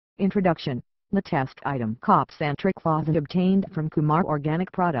Introduction. The test item Triclosan Triclosan obtained from Kumar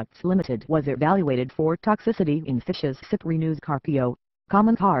Organic Products Limited was evaluated for toxicity in fishes Cyprinus carpio,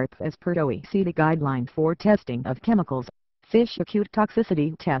 common carp as per OECD Guideline for Testing of Chemicals, Fish Acute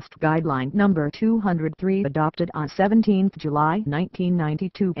Toxicity Test Guideline number 203 adopted on 17 July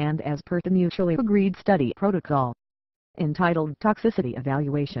 1992 and as per the mutually agreed study protocol. Entitled Toxicity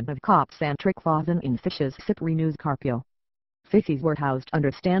Evaluation of Triclosan Triclosan in Fishes Cyprinus carpio. Fishes were housed under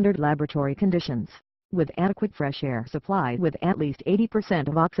standard laboratory conditions, with adequate fresh air supply with at least 80%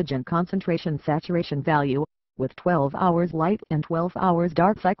 of oxygen concentration saturation value, with 12 hours light and 12 hours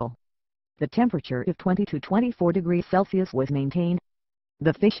dark cycle. The temperature of 20 to 24 degrees Celsius was maintained.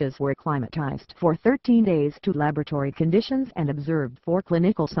 The fishes were acclimatized for 13 days to laboratory conditions and observed for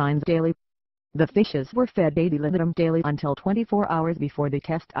clinical signs daily. The fishes were fed 80 liters daily until 24 hours before the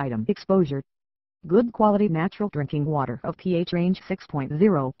test item exposure. Good quality natural drinking water of pH range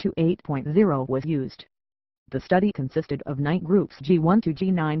 6.0 to 8.0 was used. The study consisted of 9 groups G1 to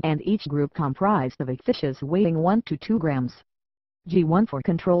G9 and each group comprised of 8 fishes weighing 1 to 2 grams. G1 for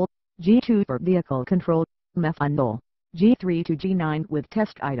control, G2 for vehicle control, methanol, G3 to G9 with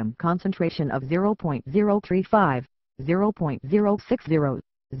test item concentration of 0.035, 0.060,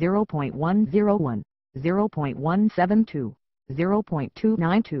 0.101, 0.172,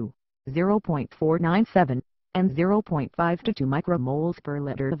 0.292, 0.497, and 0.522 micromoles per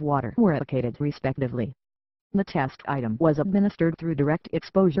liter of water were allocated respectively. The test item was administered through direct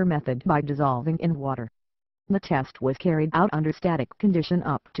exposure method by dissolving in water. The test was carried out under static condition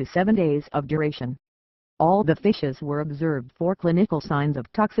up to 7 days of duration. All the fishes were observed for clinical signs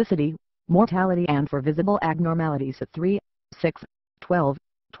of toxicity, mortality and for visible abnormalities at 3, 6, 12,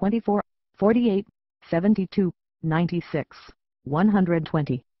 24, 48, 72, 96,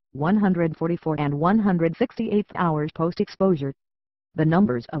 120. 144 and 168 hours post-exposure. The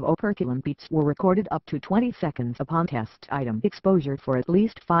numbers of operculum beats were recorded up to 20 seconds upon test item exposure for at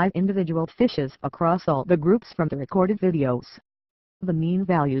least 5 individual fishes across all the groups from the recorded videos. The mean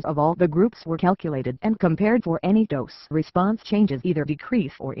values of all the groups were calculated and compared for any dose-response changes, either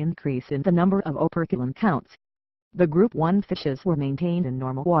decrease or increase in the number of operculum counts. The Group 1 fishes were maintained in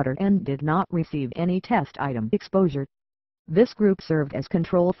normal water and did not receive any test item exposure. This group served as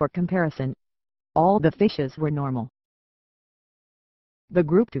control for comparison. All the fishes were normal. The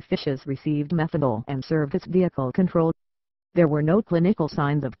Group 2 fishes received methanol and served as vehicle control. There were no clinical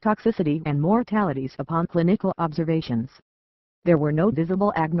signs of toxicity and mortalities upon clinical observations. There were no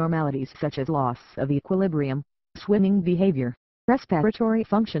visible abnormalities such as loss of equilibrium, swimming behavior, respiratory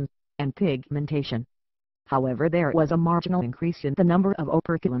function, and pigmentation. However, there was a marginal increase in the number of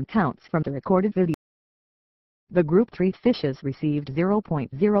operculum counts from the recorded video. The Group 3 fishes received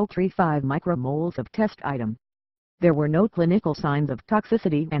 0.035 micromoles of test item. There were no clinical signs of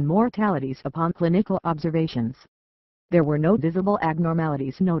toxicity and mortalities upon clinical observations. There were no visible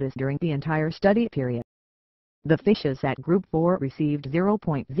abnormalities noticed during the entire study period. The fishes at Group 4 received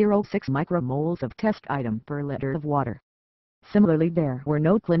 0.06 micromoles of test item per liter of water. Similarly, there were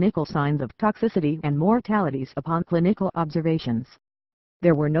no clinical signs of toxicity and mortalities upon clinical observations.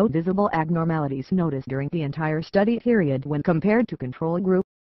 There were no visible abnormalities noticed during the entire study period when compared to control group.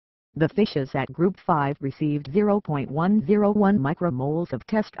 The fishes at Group 5 received 0.101 micromoles of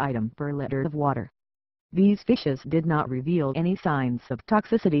test item per liter of water. These fishes did not reveal any signs of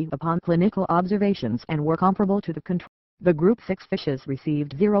toxicity upon clinical observations and were comparable to the control. The Group 6 fishes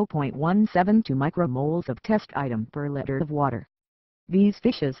received 0.172 micromoles of test item per liter of water. These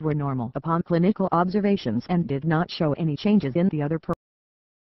fishes were normal upon clinical observations and did not show any changes in the other parameters.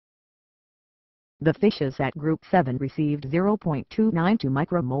 The fishes at Group 7 received 0.292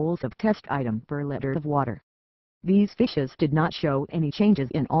 micromoles of test item per liter of water. These fishes did not show any changes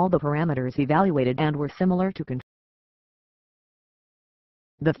in all the parameters evaluated and were similar to control.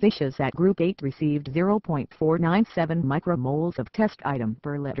 The fishes at Group 8 received 0.497 micromoles of test item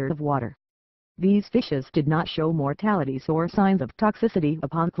per liter of water. These fishes did not show mortalities or signs of toxicity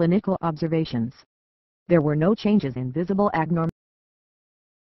upon clinical observations. There were no changes in visible abnormalities.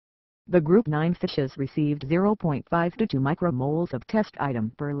 The Group 9 fishes received 0.522 micromoles of test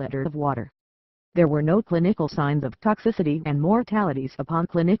item per liter of water. There were no clinical signs of toxicity and mortalities upon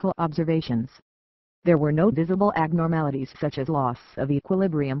clinical observations. There were no visible abnormalities such as loss of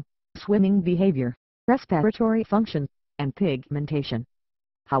equilibrium, swimming behavior, respiratory function, and pigmentation.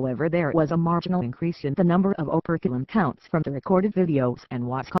 However, there was a marginal increase in the number of operculum counts from the recorded videos and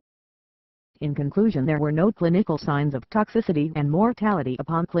was. In conclusion, there were no clinical signs of toxicity and mortality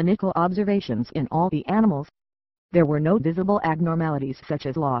upon clinical observations in all the animals. There were no visible abnormalities such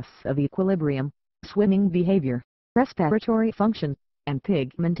as loss of equilibrium, swimming behavior, respiratory function, and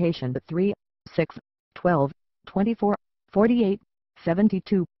pigmentation at 3, 6, 12, 24, 48,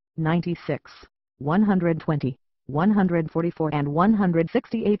 72, 96, 120, 144 and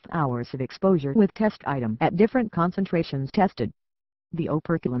 168 hours of exposure with test item at different concentrations tested. The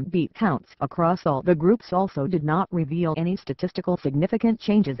operculum beat counts across all the groups also did not reveal any statistical significant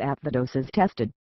changes at the doses tested.